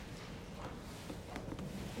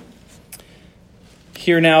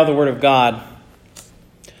Hear now the word of God.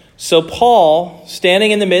 So Paul, standing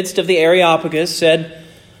in the midst of the Areopagus, said,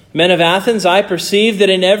 Men of Athens, I perceive that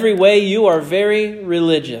in every way you are very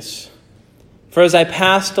religious. For as I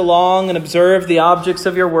passed along and observed the objects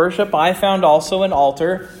of your worship, I found also an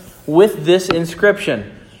altar with this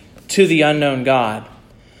inscription, To the unknown God.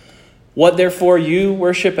 What therefore you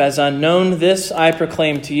worship as unknown, this I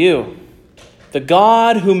proclaim to you. The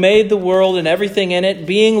God who made the world and everything in it,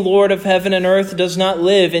 being Lord of heaven and earth, does not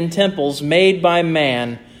live in temples made by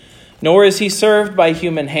man, nor is he served by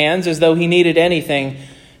human hands as though he needed anything,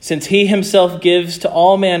 since he himself gives to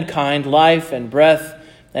all mankind life and breath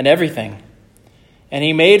and everything. And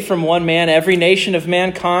he made from one man every nation of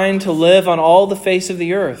mankind to live on all the face of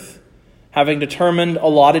the earth, having determined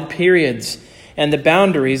allotted periods and the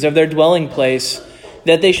boundaries of their dwelling place,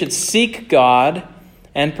 that they should seek God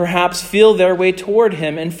and perhaps feel their way toward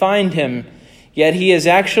him and find him. Yet he is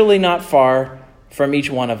actually not far from each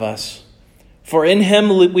one of us. For in him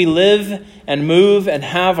we live and move and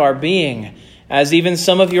have our being, as even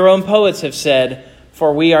some of your own poets have said,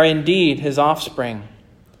 for we are indeed his offspring.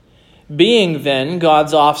 Being then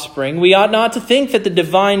God's offspring, we ought not to think that the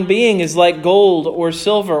divine being is like gold or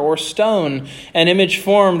silver or stone, an image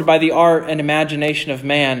formed by the art and imagination of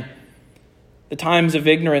man. The times of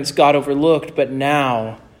ignorance God overlooked, but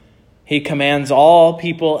now he commands all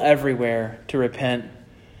people everywhere to repent,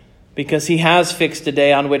 because he has fixed a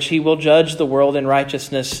day on which he will judge the world in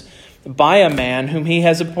righteousness by a man whom he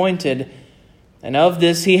has appointed. And of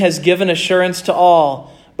this he has given assurance to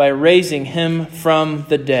all by raising him from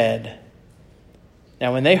the dead.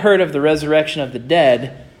 Now when they heard of the resurrection of the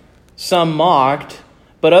dead, some mocked,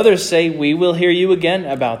 but others say, We will hear you again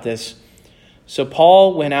about this. So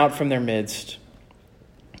Paul went out from their midst.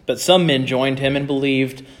 But some men joined him and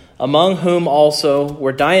believed, among whom also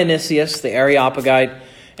were Dionysius the Areopagite,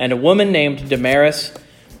 and a woman named Damaris,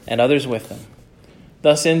 and others with them.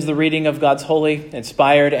 Thus ends the reading of God's holy,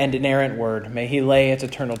 inspired, and inerrant word. May he lay its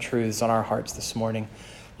eternal truths on our hearts this morning.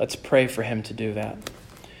 Let's pray for him to do that.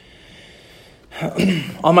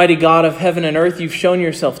 Almighty God of heaven and earth, you've shown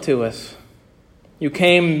yourself to us. You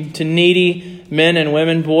came to needy men and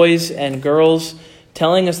women, boys and girls,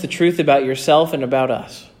 telling us the truth about yourself and about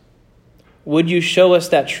us. Would you show us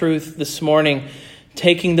that truth this morning,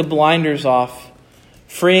 taking the blinders off,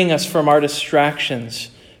 freeing us from our distractions,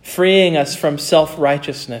 freeing us from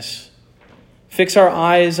self-righteousness. Fix our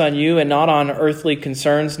eyes on you and not on earthly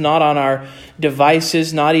concerns, not on our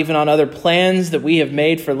devices, not even on other plans that we have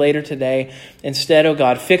made for later today. Instead, O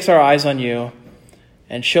God, fix our eyes on you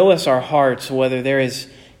and show us our hearts, whether there is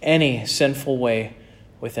any sinful way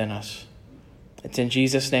within us. It's in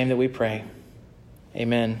Jesus' name that we pray.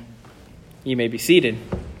 Amen. You may be seated.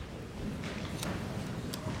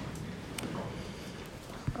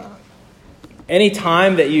 Any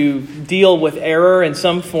time that you deal with error in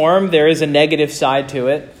some form, there is a negative side to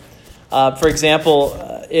it. For example,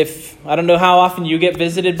 I don't know how often you get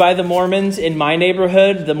visited by the Mormons. In my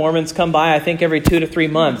neighborhood, the Mormons come by, I think, every 2 to 3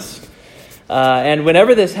 months. And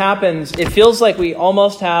whenever this happens, it feels like we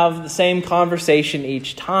almost have the same conversation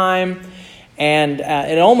each time. And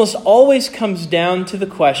it almost always comes down to the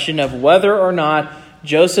question of whether or not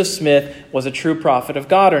Joseph Smith was a true prophet of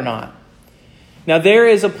God or not. Now, there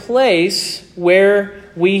is a place where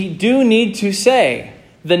we do need to say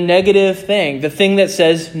the negative thing, the thing that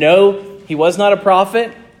says, no, he was not a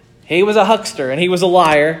prophet, he was a huckster, and he was a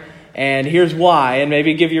liar, and here's why, and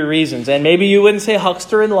maybe give your reasons. And maybe you wouldn't say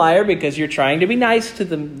huckster and liar because you're trying to be nice to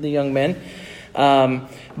the young men,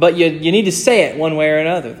 but you need to say it one way or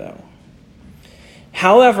another, though.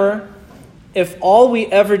 However, if all we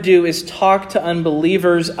ever do is talk to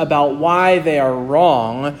unbelievers about why they are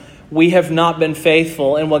wrong, we have not been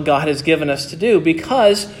faithful in what God has given us to do,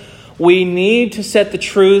 because we need to set the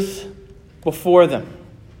truth before them.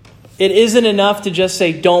 It isn't enough to just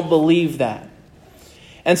say, don't believe that.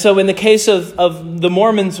 And so in the case of the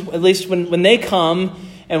Mormons, at least when they come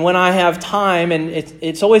and when I have time, and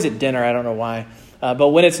it's always at dinner, I don't know why, but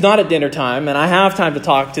when it's not at dinner time and I have time to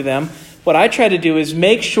talk to them, what I try to do is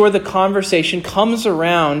make sure the conversation comes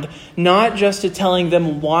around not just to telling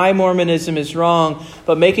them why Mormonism is wrong,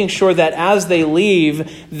 but making sure that as they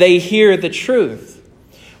leave, they hear the truth.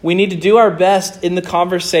 We need to do our best in the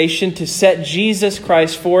conversation to set Jesus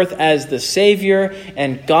Christ forth as the Savior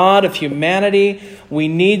and God of humanity. We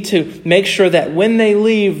need to make sure that when they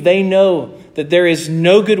leave, they know that there is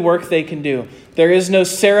no good work they can do. There is no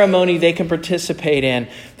ceremony they can participate in.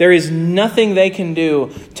 There is nothing they can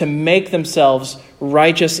do to make themselves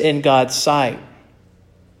righteous in God's sight.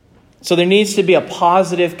 So there needs to be a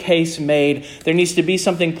positive case made. There needs to be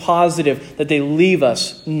something positive that they leave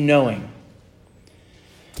us knowing.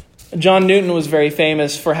 John Newton was very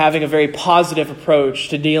famous for having a very positive approach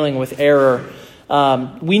to dealing with error.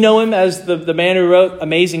 We know him as the man who wrote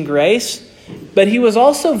Amazing Grace, but he was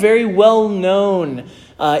also very well known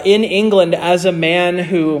in England as a man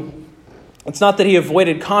who, it's not that he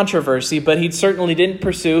avoided controversy, but he certainly didn't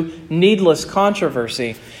pursue needless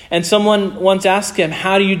controversy. And someone once asked him,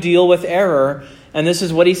 how do you deal with error? And this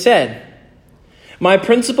is what he said: my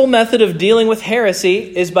principal method of dealing with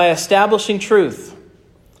heresy is by establishing truth.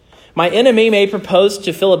 My enemy may propose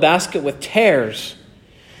to fill a basket with tares.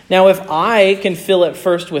 Now, if I can fill it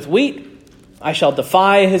first with wheat, I shall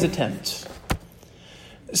defy his attempts.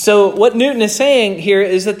 So what Newton is saying here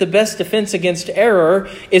is that the best defense against error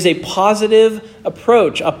is a positive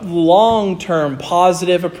approach, a long-term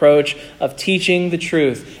positive approach of teaching the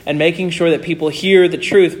truth and making sure that people hear the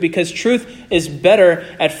truth, because truth is better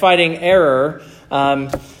at fighting error than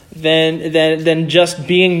just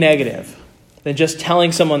being negative, than just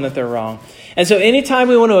telling someone that they're wrong. And so anytime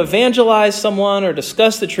we want to evangelize someone or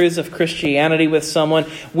discuss the truths of Christianity with someone,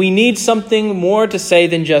 we need something more to say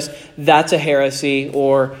than just, that's a heresy,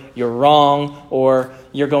 or you're wrong, or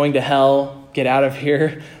you're going to hell, get out of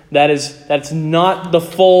here. That's not the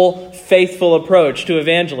full, faithful approach to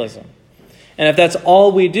evangelism. And if that's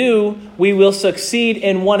all we do, we will succeed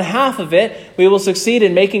in one half of it. We will succeed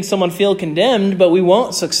in making someone feel condemned, but we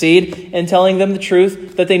won't succeed in telling them the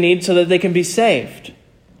truth that they need so that they can be saved.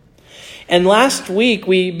 And last week,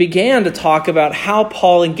 we began to talk about how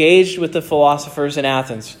Paul engaged with the philosophers in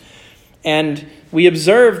Athens. And we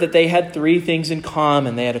observed that they had three things in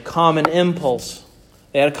common. They had a common impulse,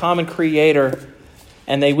 they had a common creator,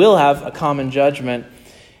 and they will have a common judgment.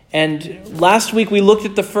 And last week, we looked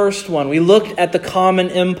at the first one. We looked at the common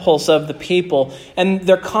impulse of the people. And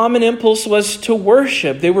their common impulse was to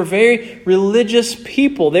worship. They were very religious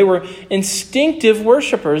people. They were instinctive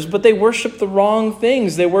worshipers, but they worshiped the wrong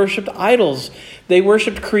things. They worshiped idols. They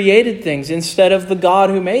worshiped created things instead of the God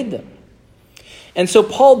who made them. And so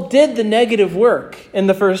Paul did the negative work in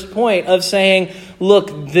the first point of saying,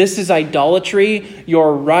 look, this is idolatry.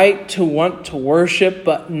 You're right to want to worship,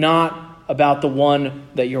 but not about the one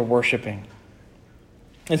that you're worshiping.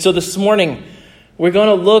 And so this morning, we're going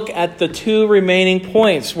to look at the two remaining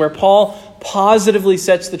points where Paul positively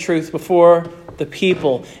sets the truth before the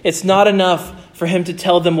people. It's not enough for him to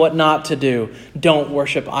tell them what not to do. Don't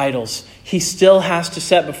worship idols. He still has to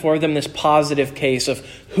set before them this positive case of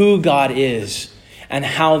who God is and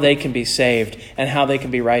how they can be saved and how they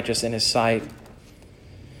can be righteous in his sight.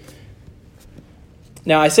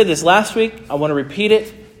 Now, I said this last week. I want to repeat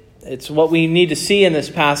it. It's what we need to see in this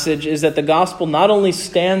passage is that the gospel not only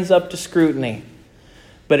stands up to scrutiny,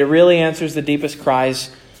 but it really answers the deepest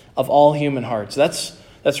cries of all human hearts.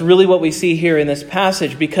 That's really what we see here in this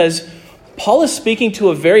passage, because Paul is speaking to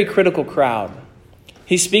a very critical crowd.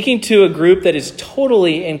 He's speaking to a group that is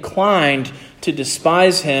totally inclined to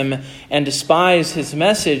despise him and despise his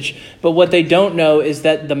message. But what they don't know is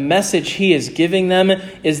that the message he is giving them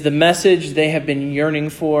is the message they have been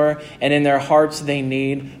yearning for, and in their hearts they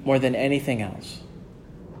need more than anything else.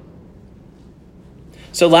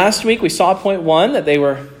 So last week we saw point one, that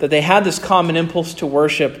they had this common impulse to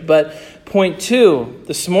worship. But point two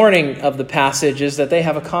this morning of the passage is that they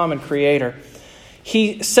have a common creator.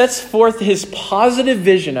 He sets forth his positive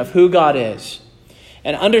vision of who God is.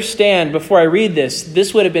 And understand, before I read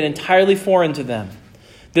this would have been entirely foreign to them.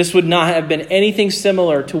 This would not have been anything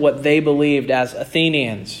similar to what they believed as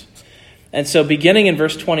Athenians. And so beginning in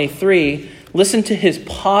verse 23, listen to his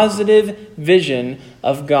positive vision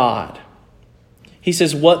of God. He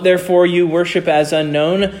says, "What therefore you worship as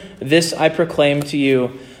unknown, this I proclaim to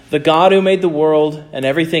you. The God who made the world and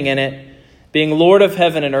everything in it, being Lord of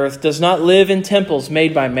heaven and earth, does not live in temples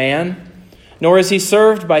made by man, nor is he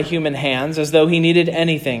served by human hands as though he needed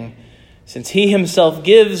anything, since he himself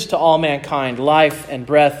gives to all mankind life and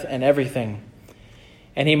breath and everything.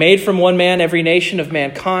 And he made from one man every nation of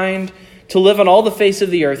mankind to live on all the face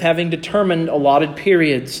of the earth, having determined allotted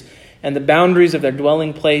periods and the boundaries of their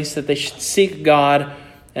dwelling place, that they should seek God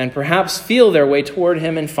and perhaps feel their way toward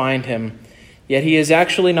him and find him. Yet he is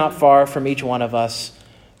actually not far from each one of us,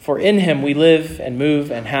 for in him we live and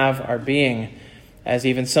move and have our being. As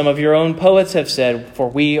even some of your own poets have said, for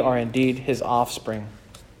we are indeed his offspring."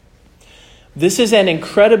 This is an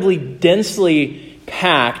incredibly densely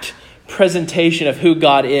packed presentation of who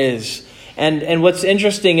God is. And what's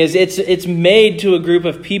interesting is it's made to a group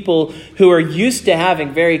of people who are used to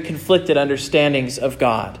having very conflicted understandings of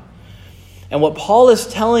God. And what Paul is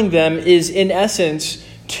telling them is, in essence,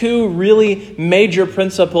 two really major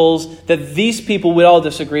principles that these people would all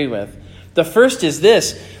disagree with. The first is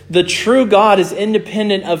this: the true God is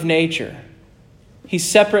independent of nature. He's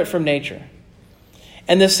separate from nature.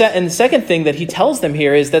 And the second thing that he tells them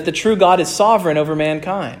here is that the true God is sovereign over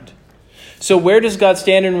mankind. So where does God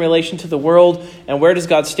stand in relation to the world, and where does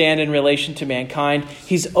God stand in relation to mankind?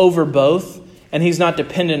 He's over both, and he's not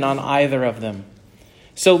dependent on either of them.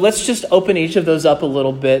 So let's just open each of those up a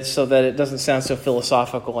little bit so that it doesn't sound so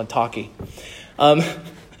philosophical and talky.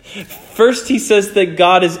 First, he says that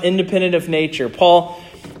God is independent of nature. Paul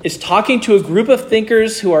is talking to a group of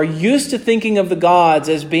thinkers who are used to thinking of the gods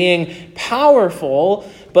as being powerful,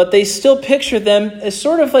 but they still picture them as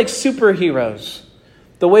sort of like superheroes.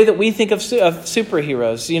 The way that we think of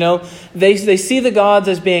superheroes, they see the gods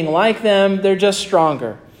as being like them. They're just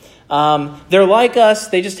stronger. They're like us.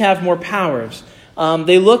 They just have more powers.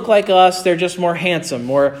 They look like us. They're just more handsome,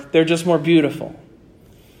 they're just more beautiful.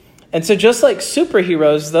 And so just like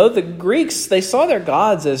superheroes, though, the Greeks, they saw their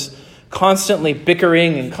gods as constantly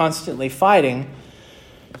bickering and constantly fighting.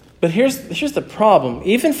 But here's the problem.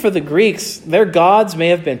 Even for the Greeks, their gods may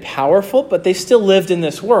have been powerful, but they still lived in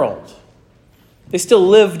this world. They still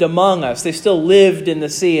lived among us. They still lived in the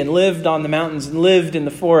sea and lived on the mountains and lived in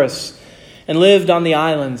the forests and lived on the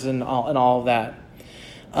islands and all of that.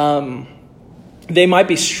 They might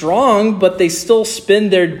be strong, but they still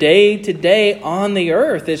spend their day-to-day on the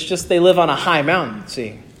earth. It's just they live on a high mountain,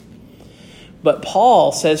 see. But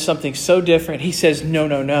Paul says something so different. He says,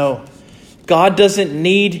 no. God doesn't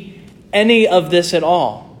need any of this at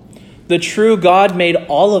all. The true God made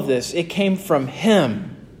all of this. It came from him.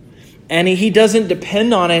 And he doesn't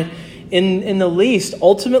depend on it in the least.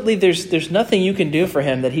 Ultimately, there's nothing you can do for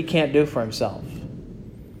him that he can't do for himself.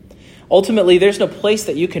 Ultimately, there's no place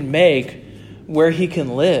that you can make where he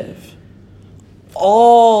can live.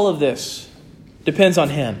 All of this depends on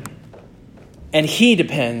him. And he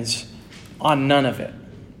depends on none of it.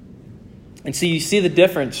 And so you see the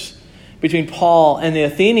difference between Paul and the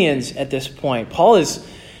Athenians at this point. Paul is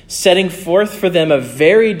setting forth for them a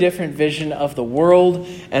very different vision of the world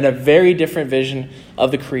and a very different vision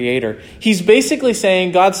of the Creator. He's basically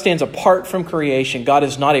saying God stands apart from creation. God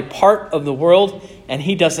is not a part of the world, and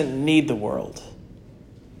he doesn't need the world.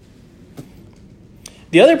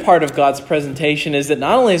 The other part of God's presentation is that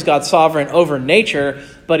not only is God sovereign over nature,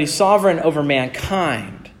 but he's sovereign over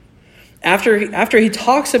mankind. After he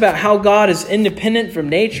talks about how God is independent from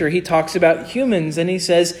nature, he talks about humans, and he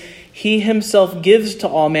says he himself gives to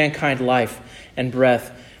all mankind life and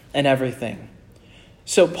breath and everything.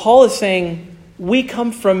 So Paul is saying we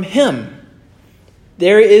come from him.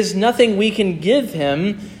 There is nothing we can give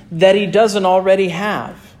him that he doesn't already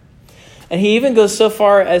have. And he even goes so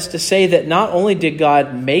far as to say that not only did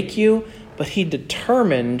God make you, but he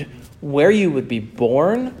determined where you would be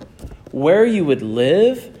born, where you would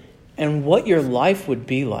live, and what your life would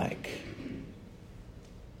be like.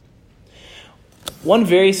 One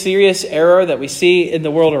very serious error that we see in the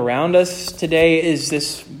world around us today is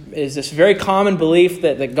this very common belief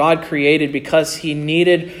that God created because he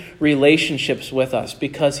needed relationships with us,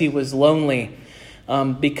 because he was lonely,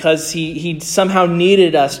 because he somehow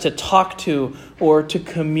needed us to talk to or to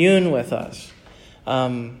commune with us.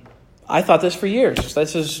 I thought this for years.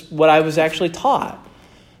 This is what I was actually taught.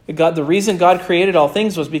 The reason God created all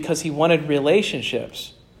things was because he wanted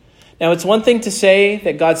relationships. Now, it's one thing to say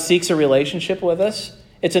that God seeks a relationship with us.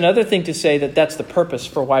 It's another thing to say that that's the purpose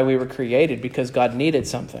for why we were created, because God needed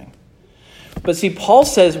something. But see, Paul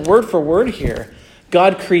says word for word here,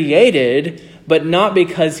 God created, but not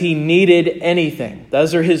because he needed anything.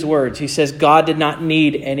 Those are his words. He says God did not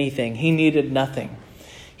need anything. He needed nothing.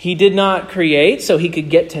 He did not create so he could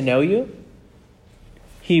get to know you.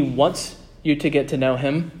 He wants you to get to know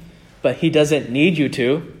him, but he doesn't need you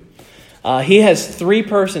to. He has three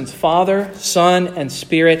persons, Father, Son, and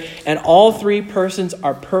Spirit, and all three persons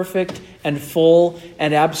are perfect and full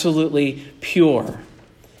and absolutely pure.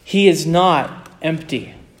 He is not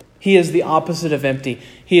empty. He is the opposite of empty.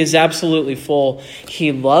 He is absolutely full.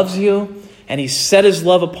 He loves you, and he set his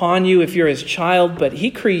love upon you if you're his child, but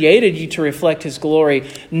he created you to reflect his glory,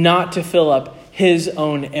 not to fill up his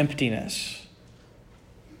own emptiness.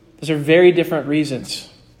 Those are very different reasons.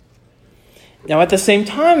 Now, at the same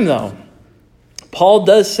time, though, Paul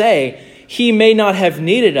does say he may not have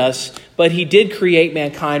needed us, but he did create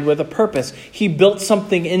mankind with a purpose. He built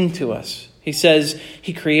something into us. He says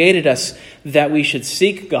he created us that we should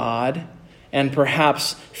seek God and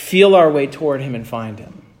perhaps feel our way toward him and find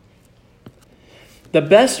him. The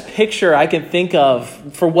best picture I can think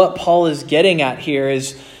of for what Paul is getting at here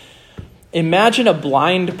is, imagine a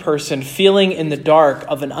blind person feeling in the dark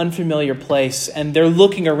of an unfamiliar place, and they're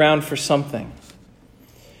looking around for something.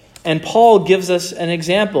 And Paul gives us an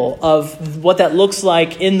example of what that looks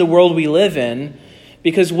like in the world we live in,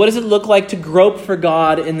 Because what does it look like to grope for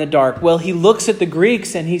God in the dark? Well, he looks at the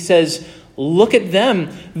Greeks and he says, look at them.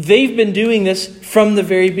 They've been doing this from the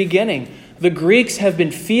very beginning. The Greeks have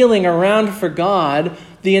been feeling around for God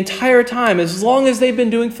the entire time. As long as they've been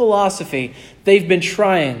doing philosophy, they've been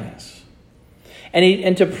trying this.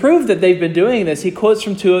 And to prove that they've been doing this, he quotes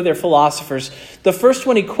from two of their philosophers. The first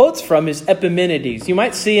one he quotes from is Epimenides. You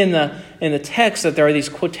might see in the text that there are these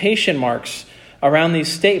quotation marks around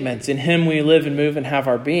these statements. In him we live and move and have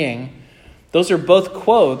our being. Those are both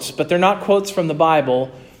quotes, but they're not quotes from the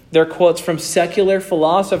Bible. They're quotes from secular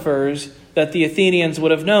philosophers that the Athenians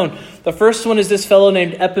would have known. The first one is this fellow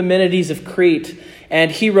named Epimenides of Crete,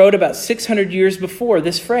 and he wrote about 600 years before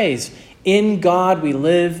this phrase, in God we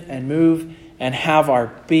live and move and have our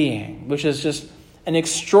being, which is just an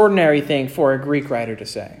extraordinary thing for a Greek writer to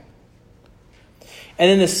say. And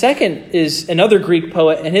then the second is another Greek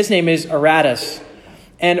poet, and his name is Aratus.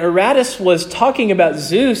 And Aratus was talking about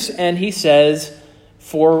Zeus, and he says,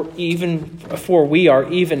 for we are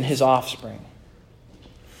even his offspring.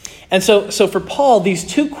 And so for Paul, these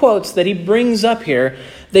two quotes that he brings up here,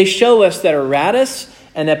 they show us that Aratus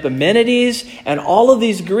and Epimenides and all of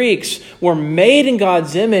these Greeks were made in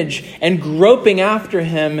God's image and groping after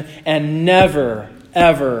him and never,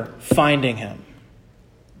 ever finding him.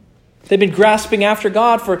 They've been grasping after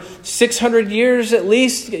God for 600 years at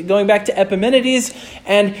least, going back to Epimenides,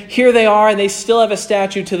 and here they are, and they still have a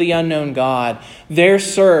statue to the unknown God. Their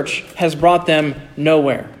search has brought them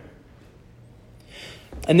nowhere.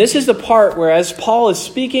 And this is the part where, as Paul is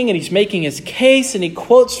speaking and he's making his case and he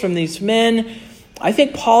quotes from these men, I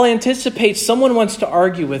think Paul anticipates someone wants to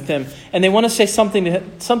argue with him, and they want to say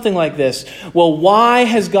something like this. Well, why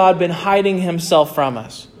has God been hiding himself from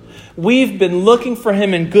us? We've been looking for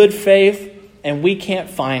him in good faith, and we can't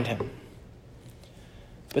find him.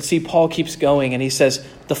 But see, Paul keeps going, and he says,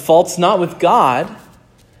 the fault's not with God,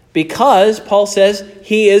 because, Paul says,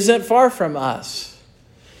 he isn't far from us.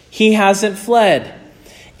 He hasn't fled.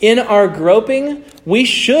 In our groping, we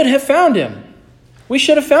should have found him. We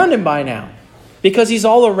should have found him by now. Because he's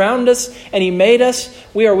all around us, and he made us.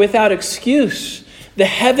 We are without excuse. The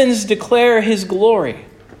heavens declare his glory.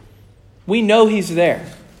 We know he's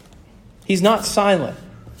there. He's not silent.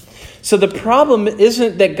 So the problem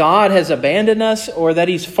isn't that God has abandoned us or that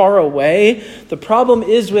he's far away. The problem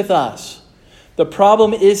is with us. The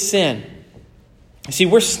problem is sin. See,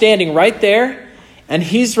 we're standing right there, and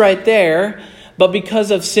he's right there, but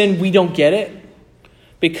because of sin, we don't get it.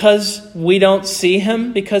 Because we don't see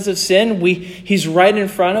him because of sin, he's right in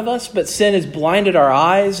front of us, but sin has blinded our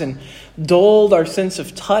eyes and dulled our sense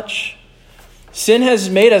of touch. Sin has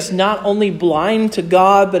made us not only blind to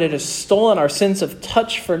God, but it has stolen our sense of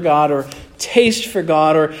touch for God or taste for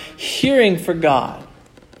God or hearing for God.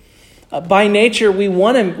 By nature, we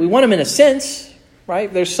want him in a sense,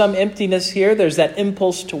 right? There's some emptiness here. There's that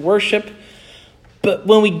impulse to worship. But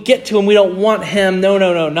when we get to him, we don't want him. No,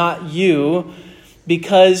 not you.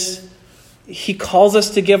 Because he calls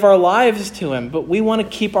us to give our lives to him. But we want to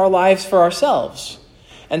keep our lives for ourselves.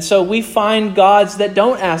 And so we find gods that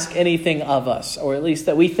don't ask anything of us, or at least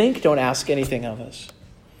that we think don't ask anything of us.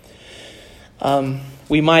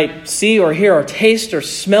 We might see or hear or taste or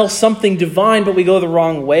smell something divine, but we go the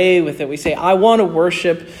wrong way with it. We say, I want to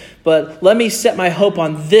worship, but let me set my hope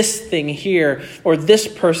on this thing here, or this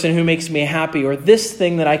person who makes me happy, or this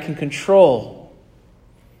thing that I can control.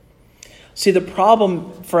 See, the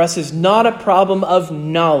problem for us is not a problem of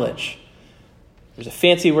knowledge. There's a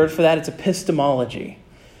fancy word for that. It's epistemology.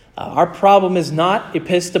 Our problem is not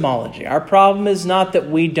epistemology. Our problem is not that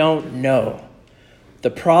we don't know. The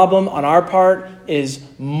problem on our part is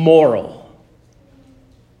moral.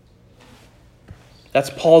 That's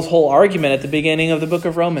Paul's whole argument at the beginning of the book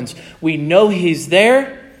of Romans. We know he's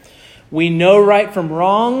there. We know right from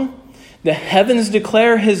wrong. The heavens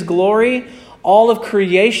declare his glory. All of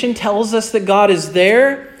creation tells us that God is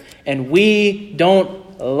there, and we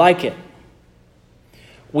don't like it.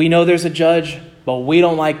 We know there's a judge, but we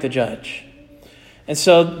don't like the judge. And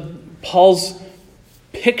so Paul's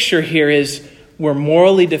picture here is we're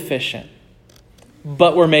morally deficient,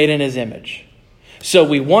 but we're made in his image. So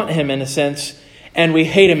we want him in a sense, and we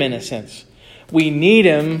hate him in a sense. We need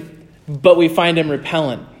him, but we find him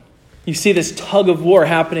repellent. You see this tug of war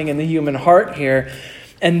happening in the human heart here.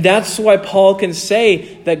 And that's why Paul can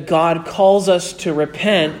say that God calls us to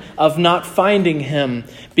repent of not finding him,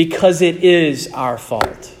 because it is our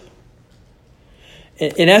fault.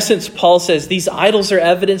 In essence, Paul says these idols are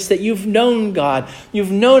evidence that you've known God.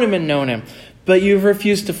 You've known him and known him, but you've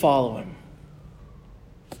refused to follow him.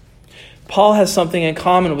 Paul has something in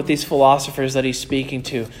common with these philosophers that he's speaking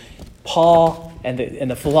to. Paul and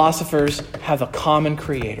the philosophers have a common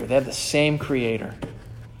creator. They have the same creator.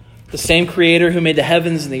 The same creator who made the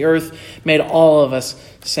heavens and the earth, made all of us,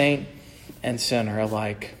 saint and sinner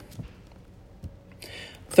alike.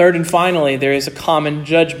 Third and finally, there is a common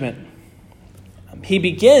judgment. He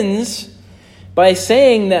begins by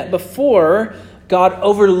saying that before, God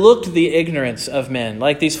overlooked the ignorance of men.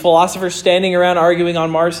 Like these philosophers standing around arguing on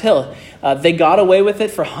Mars Hill. They got away with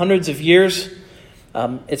it for hundreds of years.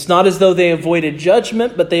 It's not as though they avoided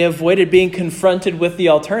judgment, but they avoided being confronted with the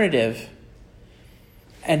alternative.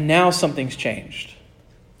 And now something's changed.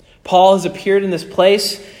 Paul has appeared in this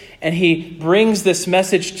place, and he brings this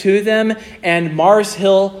message to them, and Mars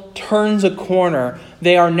Hill turns a corner.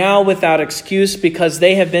 They are now without excuse because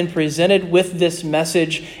they have been presented with this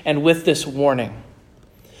message and with this warning.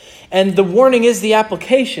 And the warning is the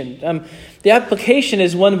application. The application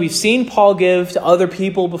is one we've seen Paul give to other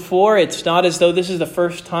people before. It's not as though this is the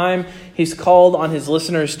first time he's called on his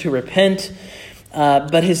listeners to repent. And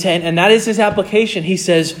that is his application. He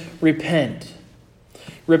says, repent.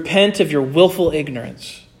 Repent of your willful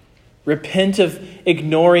ignorance. Repent of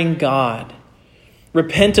ignoring God.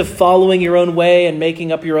 Repent of following your own way and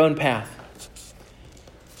making up your own path.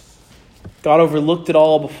 God overlooked it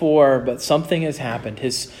all before, but something has happened.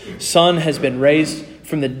 His Son has been raised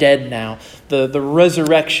from the dead now. The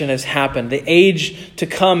resurrection has happened. The age to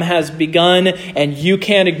come has begun, and you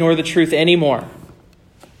can't ignore the truth anymore.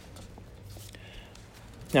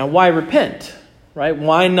 Now, why repent? Right?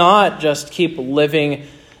 Why not just keep living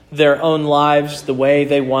their own lives the way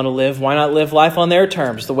they want to live? Why not live life on their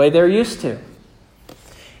terms, the way they're used to?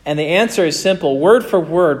 And the answer is simple. Word for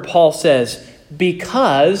word, Paul says,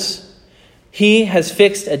 because he has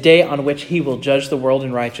fixed a day on which he will judge the world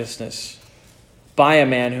in righteousness by a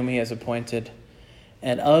man whom he has appointed.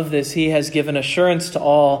 And of this he has given assurance to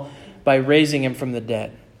all by raising him from the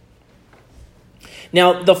dead.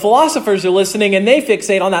 Now, the philosophers are listening, and they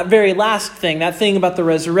fixate on that very last thing, that thing about the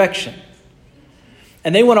resurrection.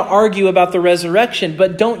 And they want to argue about the resurrection,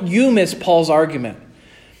 but don't you miss Paul's argument.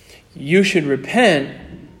 You should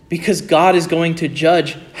repent because God is going to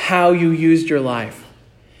judge how you used your life.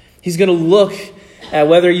 He's going to look at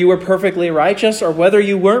whether you were perfectly righteous or whether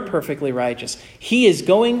you weren't perfectly righteous. He is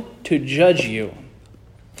going to judge you.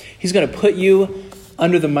 He's going to put you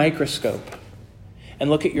under the microscope and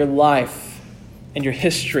look at your life and your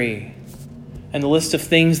history and the list of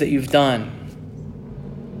things that you've done.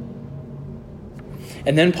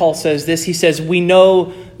 And then Paul says this. He says, we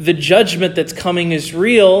know the judgment that's coming is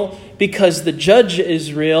real because the judge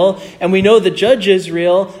is real. And we know the judge is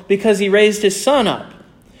real because he raised his Son up.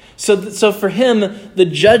 So for him, the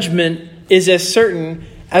judgment is as certain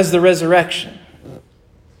as the resurrection.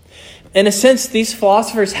 In a sense, these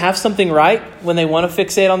philosophers have something right when they want to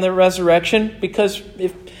fixate on the resurrection, because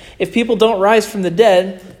if people don't rise from the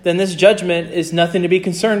dead, then this judgment is nothing to be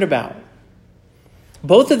concerned about.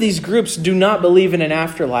 Both of these groups do not believe in an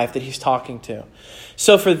afterlife that he's talking to.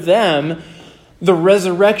 So for them, the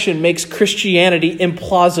resurrection makes Christianity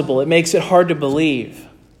implausible. It makes it hard to believe.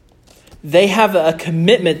 They have a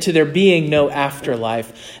commitment to there being no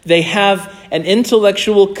afterlife. They have an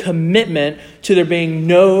intellectual commitment to there being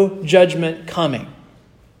no judgment coming.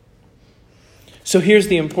 So here's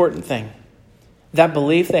the important thing. That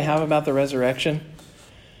belief they have about the resurrection,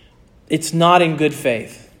 it's not in good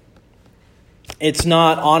faith. It's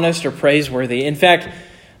not honest or praiseworthy. In fact,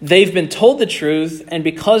 they've been told the truth, and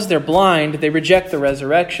because they're blind, they reject the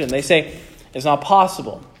resurrection. They say, it's not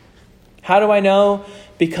possible. How do I know?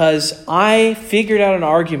 Because I figured out an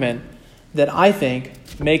argument that I think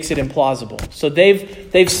makes it implausible. So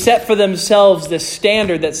they've set for themselves this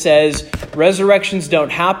standard that says resurrections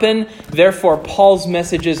don't happen, therefore Paul's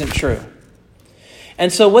message isn't true.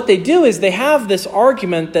 And so what they do is they have this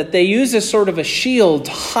argument that they use as sort of a shield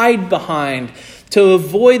to hide behind, to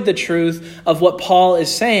avoid the truth of what Paul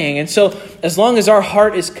is saying. And so as long as our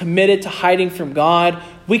heart is committed to hiding from God,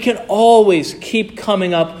 we can always keep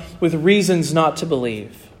coming up with reasons not to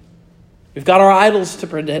believe. We've got our idols to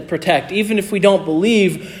protect. Even if we don't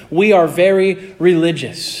believe, we are very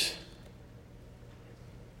religious.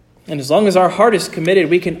 And as long as our heart is committed,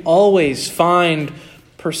 we can always find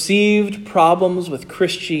perceived problems with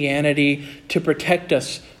Christianity to protect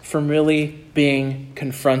us from really being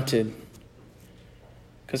confronted.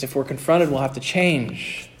 Because if we're confronted, we'll have to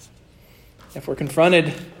change. If we're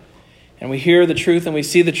confronted and we hear the truth and we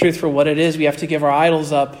see the truth for what it is, we have to give our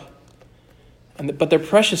idols up. But they're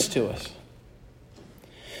precious to us.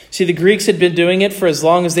 See, the Greeks had been doing it for as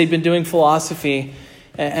long as they'd been doing philosophy.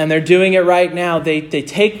 And they're doing it right now. They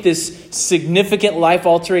take this significant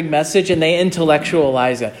life-altering message and they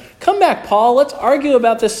intellectualize it. Come back, Paul. Let's argue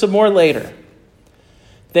about this some more later.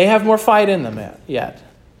 They have more fight in them yet.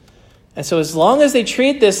 And so as long as they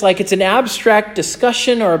treat this like it's an abstract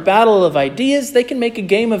discussion or a battle of ideas, they can make a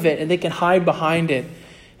game of it and they can hide behind it.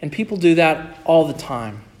 And people do that all the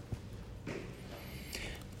time.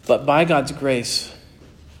 But by God's grace,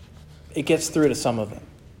 it gets through to some of them.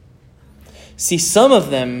 See, some of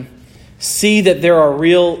them see that there are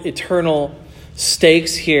real eternal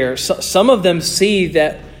stakes here. Some of them see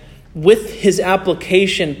that with his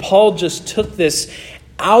application, Paul just took this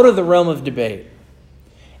out of the realm of debate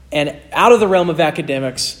and out of the realm of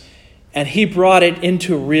academics, and he brought it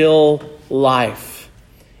into real life.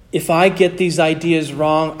 If I get these ideas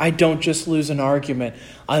wrong, I don't just lose an argument,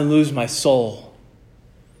 I lose my soul.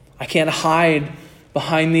 I can't hide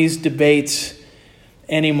behind these debates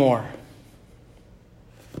anymore.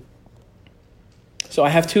 So I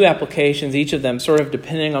have two applications, each of them sort of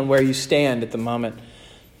depending on where you stand at the moment.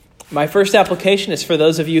 My first application is for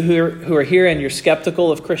those of you who are here and you're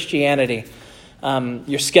skeptical of Christianity.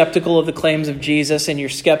 You're skeptical of the claims of Jesus and you're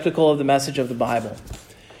skeptical of the message of the Bible.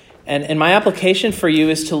 And my application for you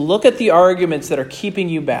is to look at the arguments that are keeping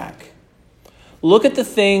you back. Look at the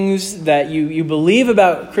things that you believe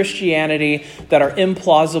about Christianity that are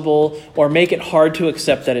implausible or make it hard to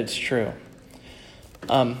accept that it's true.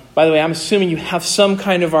 By the way, I'm assuming you have some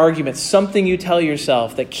kind of argument, something you tell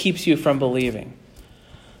yourself that keeps you from believing.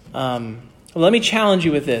 Let me challenge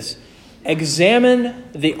you with this. Examine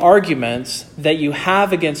the arguments that you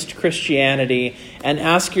have against Christianity and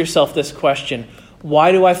ask yourself this question: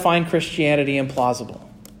 why do I find Christianity implausible?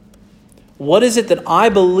 What is it that I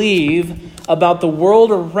believe about the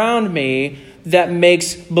world around me that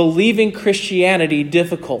makes believing Christianity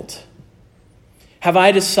difficult? Have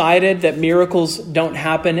I decided that miracles don't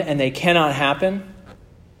happen and they cannot happen?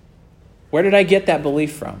 Where did I get that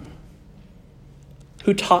belief from?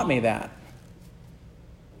 Who taught me that?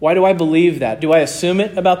 Why do I believe that? Do I assume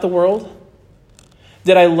it about the world?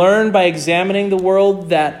 Did I learn by examining the world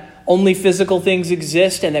that only physical things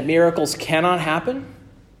exist and that miracles cannot happen?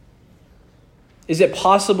 Is it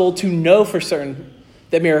possible to know for certain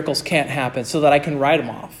that miracles can't happen so that I can write them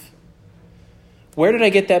off? Where did I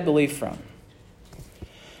get that belief from?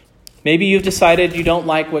 Maybe you've decided you don't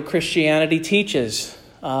like what Christianity teaches.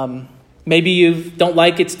 Maybe you don't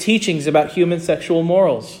like its teachings about human sexual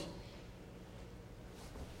morals.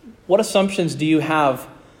 What assumptions do you have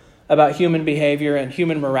about human behavior and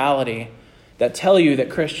human morality that tell you that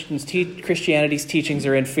Christianity's teachings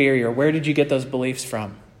are inferior? Where did you get those beliefs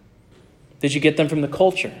from? Did you get them from the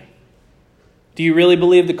culture? Do you really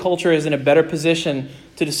believe the culture is in a better position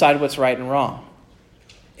to decide what's right and wrong?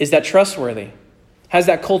 Is that trustworthy? Has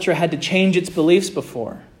that culture had to change its beliefs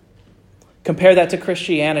before? Compare that to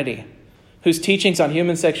Christianity, whose teachings on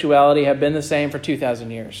human sexuality have been the same for 2,000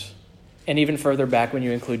 years, and even further back when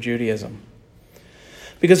you include Judaism.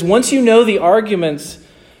 Because once you know the arguments,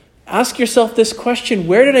 ask yourself this question: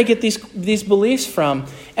 where did I get these beliefs from?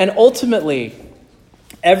 And ultimately,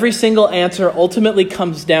 every single answer ultimately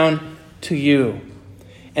comes down to you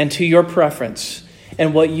and to your preference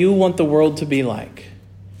and what you want the world to be like.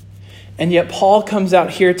 And yet Paul comes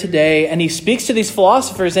out here today and he speaks to these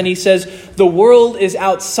philosophers and he says, the world is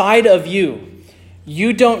outside of you.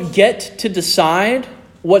 You don't get to decide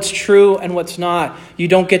what's true and what's not. You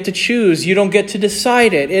don't get to choose. You don't get to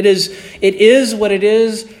decide it. It is what it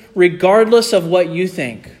is, regardless of what you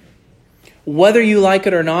think. Whether you like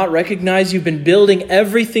it or not, recognize you've been building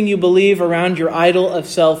everything you believe around your idol of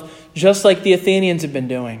self, just like the Athenians have been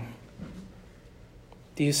doing.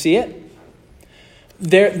 Do you see it?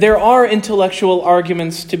 There are intellectual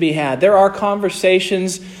arguments to be had. There are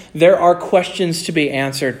conversations. There are questions to be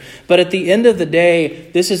answered. But at the end of the day,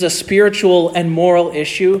 this is a spiritual and moral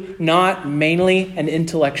issue, not mainly an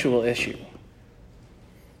intellectual issue.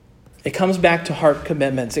 It comes back to heart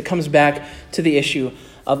commitments. It comes back to the issue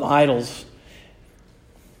of idols.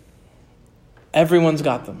 Everyone's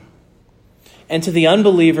got them. And to the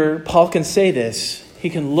unbeliever, Paul can say this. He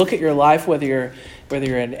can look at your life, whether you're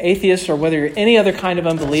an atheist or whether you're any other kind of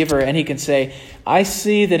unbeliever, and he can say, I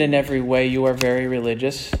see that in every way you are very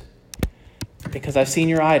religious because I've seen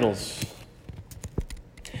your idols.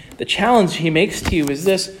 The challenge he makes to you is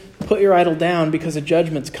this: put your idol down because a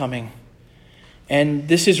judgment's coming. And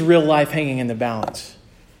this is real life hanging in the balance.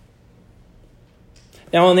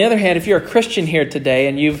 Now, on the other hand, if you're a Christian here today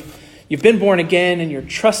and you've been born again and you're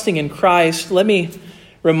trusting in Christ, let me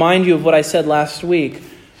remind you of what I said last week.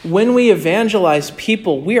 When we evangelize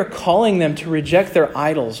people, we are calling them to reject their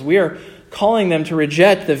idols. We are calling them to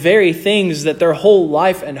reject the very things that their whole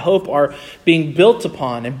life and hope are being built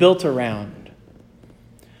upon and built around.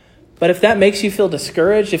 But if that makes you feel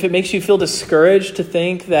discouraged, if it makes you feel discouraged to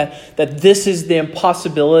think that this is the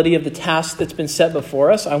impossibility of the task that's been set before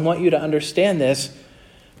us, I want you to understand this.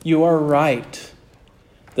 You are right.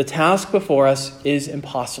 The task before us is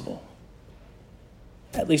impossible,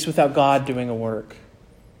 at least without God doing a work.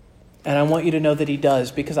 And I want you to know that he does,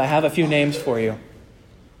 because I have a few names for you.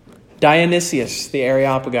 Dionysius, the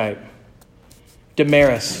Areopagite.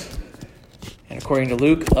 Damaris. And according to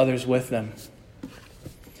Luke, others with them.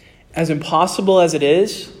 As impossible as it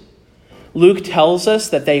is, Luke tells us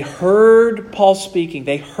that they heard Paul speaking.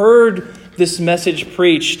 They heard this message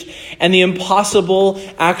preached. And the impossible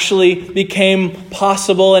actually became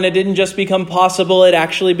possible. And it didn't just become possible, it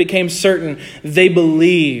actually became certain. They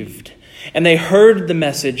believed. And they heard the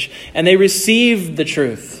message. And they received the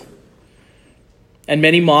truth. And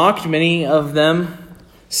many mocked. Many of them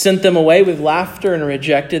sent them away with laughter and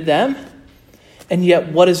rejected them. And yet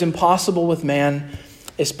what is impossible with man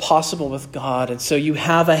is possible with God. And so you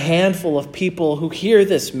have a handful of people who hear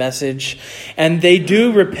this message and they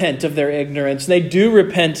do repent of their ignorance. They do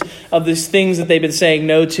repent of these things that they've been saying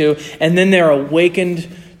no to. And then they're awakened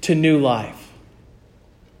to new life.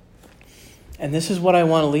 And this is what I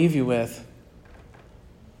want to leave you with.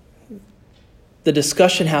 The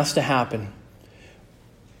discussion has to happen.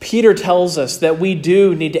 Peter tells us that we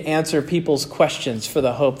do need to answer people's questions for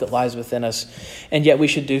the hope that lies within us. And yet we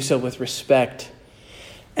should do so with respect.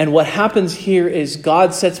 And what happens here is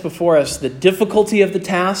God sets before us the difficulty of the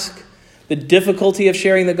task, the difficulty of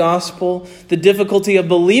sharing the gospel, the difficulty of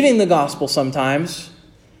believing the gospel sometimes,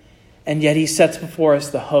 and yet he sets before us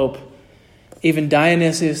the hope. Even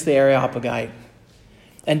Dionysius the Areopagite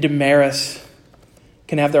and Damaris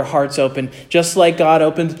can have their hearts open, just like God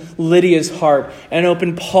opened Lydia's heart and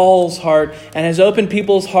opened Paul's heart and has opened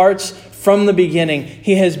people's hearts from the beginning.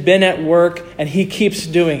 He has been at work and he keeps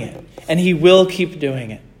doing it. And he will keep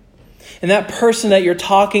doing it. And that person that you're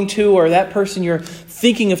talking to or that person you're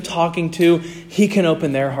thinking of talking to, he can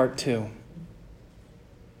open their heart too.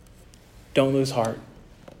 Don't lose heart.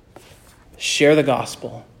 Share the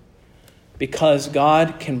gospel. Because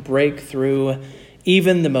God can break through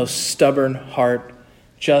even the most stubborn heart,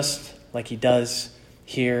 just like he does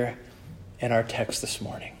here in our text this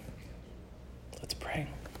morning. Let's pray.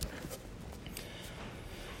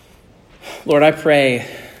 Lord, I pray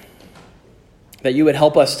that you would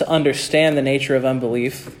help us to understand the nature of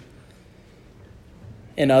unbelief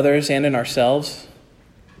in others and in ourselves.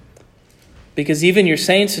 Because even your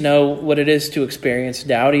saints know what it is to experience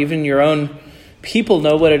doubt. Even your own people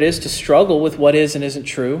know what it is to struggle with what is and isn't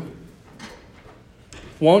true.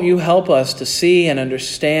 Won't you help us to see and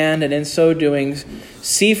understand, and in so doing,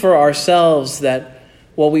 see for ourselves that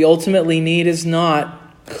what we ultimately need is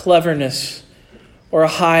not cleverness or a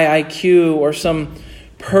high IQ or some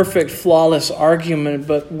perfect, flawless argument,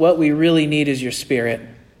 but what we really need is your Spirit.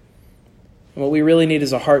 And what we really need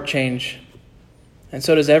is a heart change. And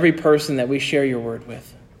so does every person that we share your word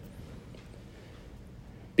with.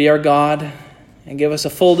 Be our God and give us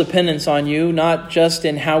a full dependence on you, not just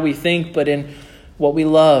in how we think, but in what we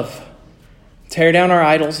love. Tear down our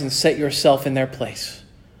idols and set yourself in their place.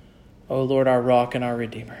 O Lord, our rock and our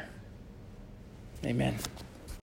Redeemer. Amen.